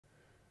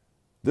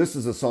This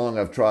is a song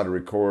I've tried to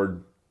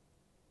record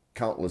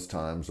countless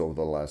times over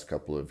the last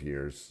couple of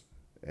years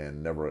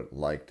and never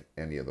liked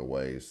any of the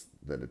ways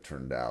that it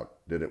turned out.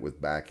 Did it with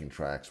backing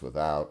tracks,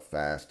 without,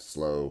 fast,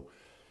 slow.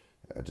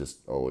 I just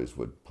always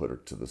would put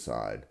it to the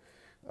side.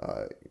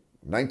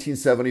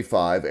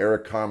 1975,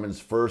 Eric Carmen's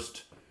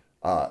first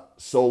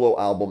solo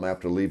album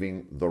after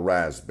leaving the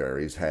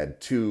Raspberries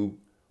had two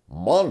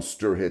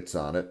monster hits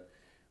on it.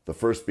 The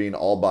first being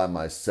All By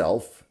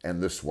Myself,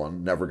 and this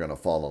one, Never Gonna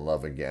Fall in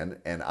Love Again.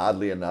 And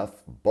oddly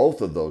enough,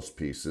 both of those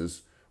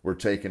pieces were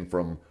taken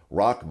from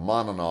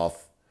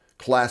Rachmaninoff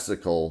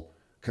classical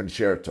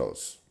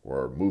concertos,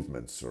 or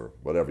movements, or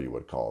whatever you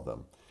would call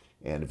them.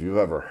 And if you've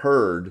ever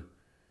heard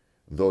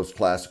those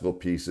classical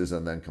pieces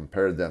and then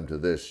compared them to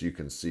this, you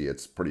can see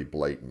it's pretty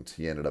blatant.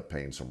 He ended up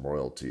paying some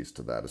royalties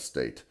to that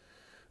estate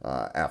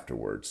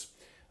afterwards.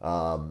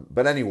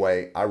 But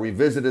anyway, I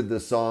revisited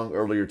this song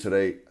earlier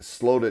today,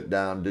 slowed it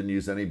down, didn't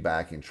use any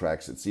backing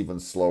tracks. It's even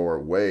slower,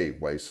 way,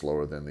 way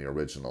slower than the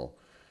original.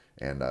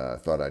 And I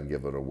thought I'd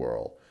give it a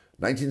whirl.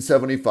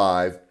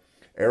 1975,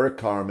 Eric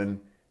Carmen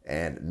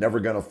and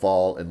Never Gonna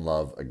Fall in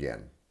Love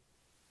Again.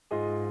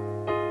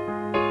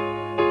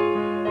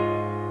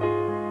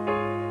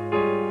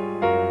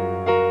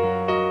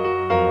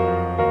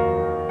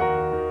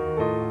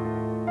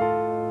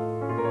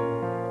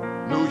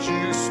 No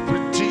use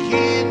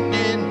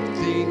pretending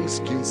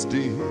things can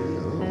still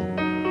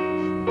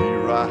be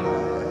right.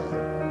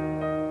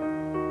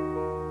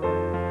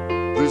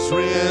 There's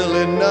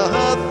really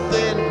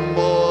nothing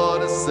more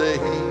to say.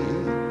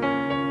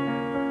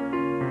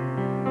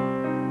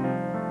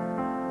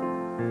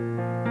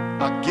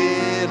 I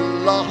get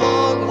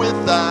along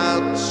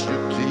without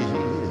your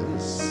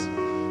kiss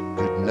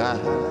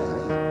goodnight.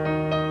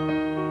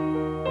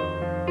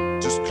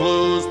 Just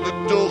close the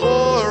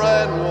door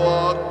and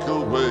walk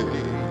away.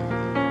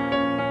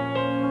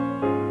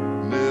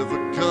 Never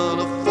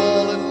gonna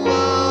fall in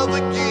love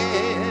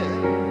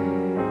again.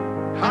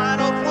 I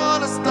don't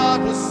wanna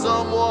start with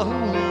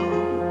someone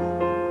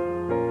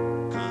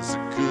new, 'cause I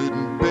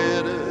couldn't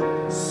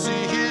better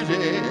see it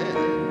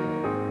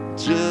end,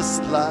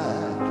 just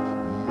like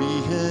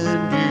me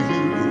and you.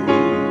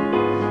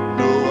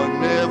 No, I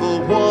never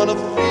wanna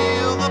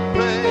feel the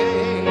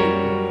pain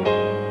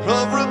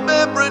of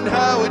remembering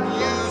how it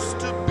used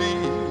to be.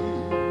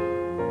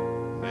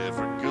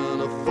 Never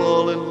gonna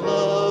fall in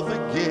love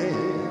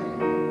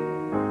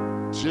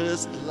again,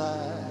 just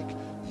like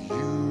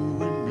you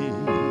and me.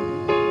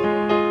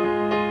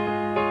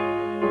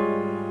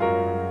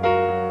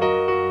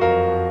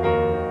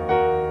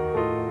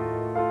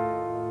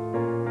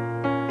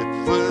 At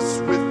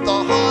first we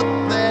thought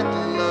that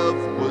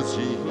love was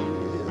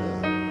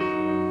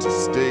here to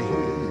stay.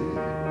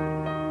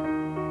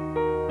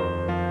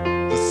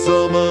 The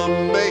summer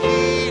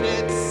made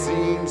it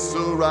seem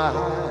so right,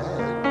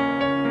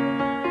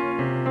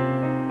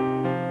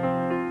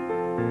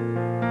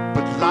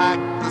 but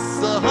like the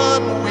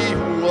sun we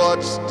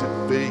watched it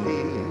fade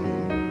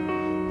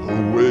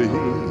away.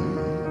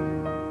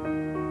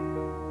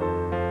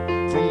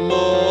 From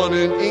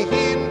morning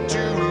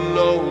into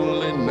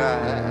lonely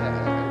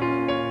night,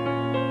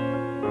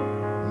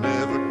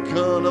 never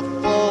gonna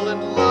fall in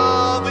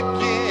love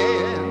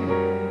again.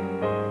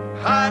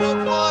 I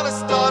don't wanna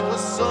start with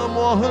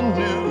someone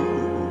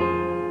new,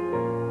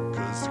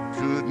 'cause I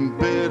couldn't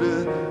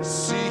better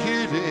see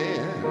it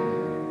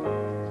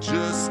end,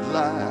 just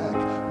like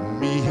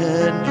me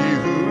and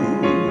you.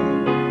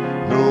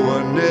 No, I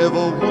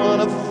never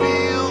wanna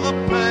feel the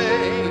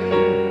pain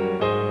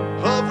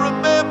of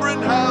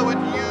remembering how it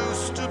used